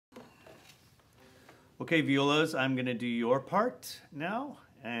Okay, violas, I'm going to do your part now.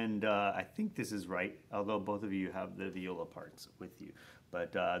 And I think this is right, although both of you have the viola parts with you.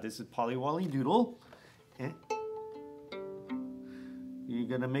 But this is Polly, Wolly, Doodle. And you're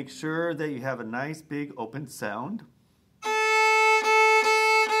going to make sure that you have a nice big open sound.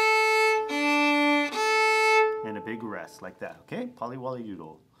 And a big rest like that, okay? Polly, Wolly,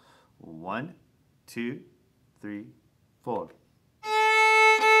 Doodle. 1, 2, 3, 4.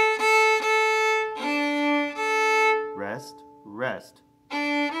 Rest, rest.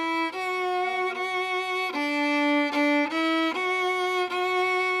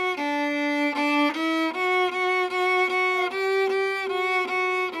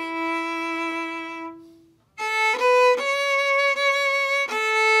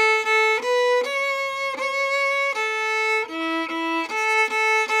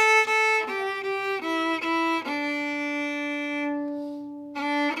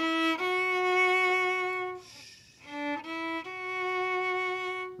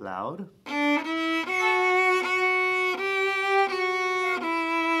 Loud.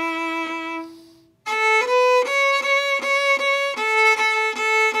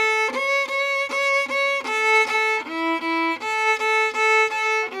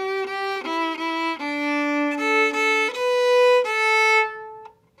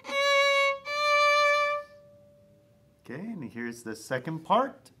 Okay, and here's the second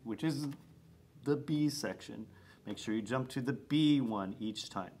part, which is the B section. Make sure you jump to the B one each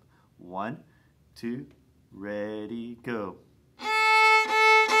time. 1, 2, ready, go.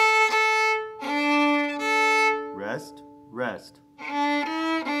 Rest, rest.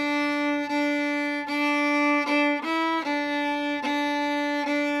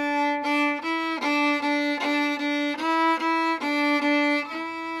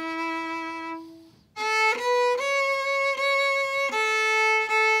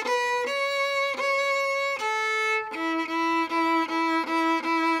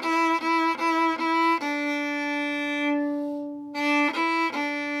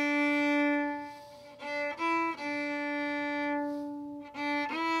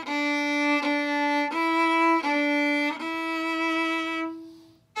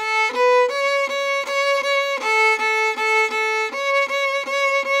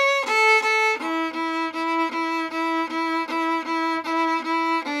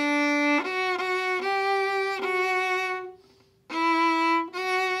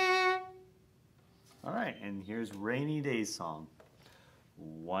 All right, and here's Rainy Day Song.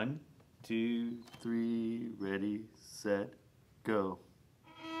 1, 2, 3, ready, set, go.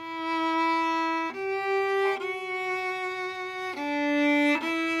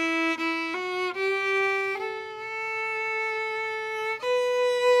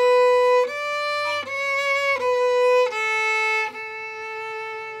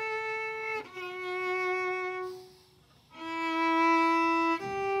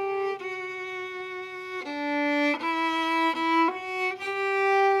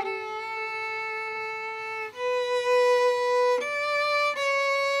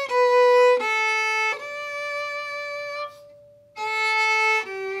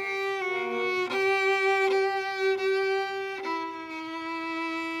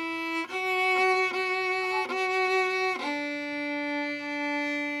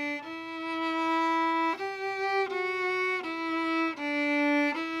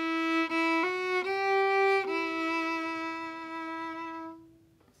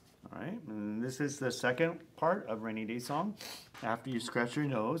 This is the second part of Rainy Day Song. After you scratch your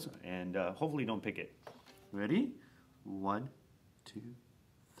nose, and hopefully don't pick it. Ready? 1, 2,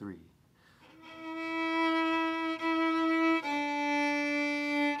 3.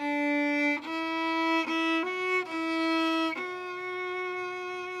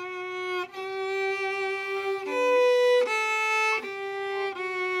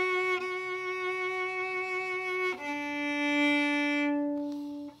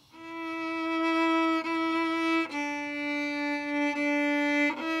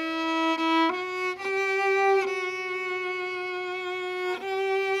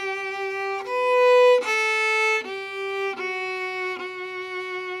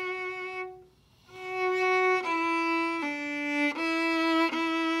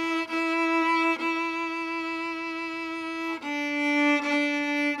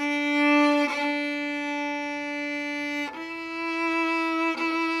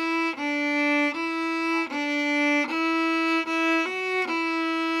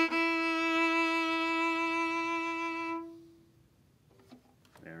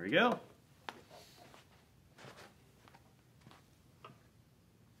 There we go.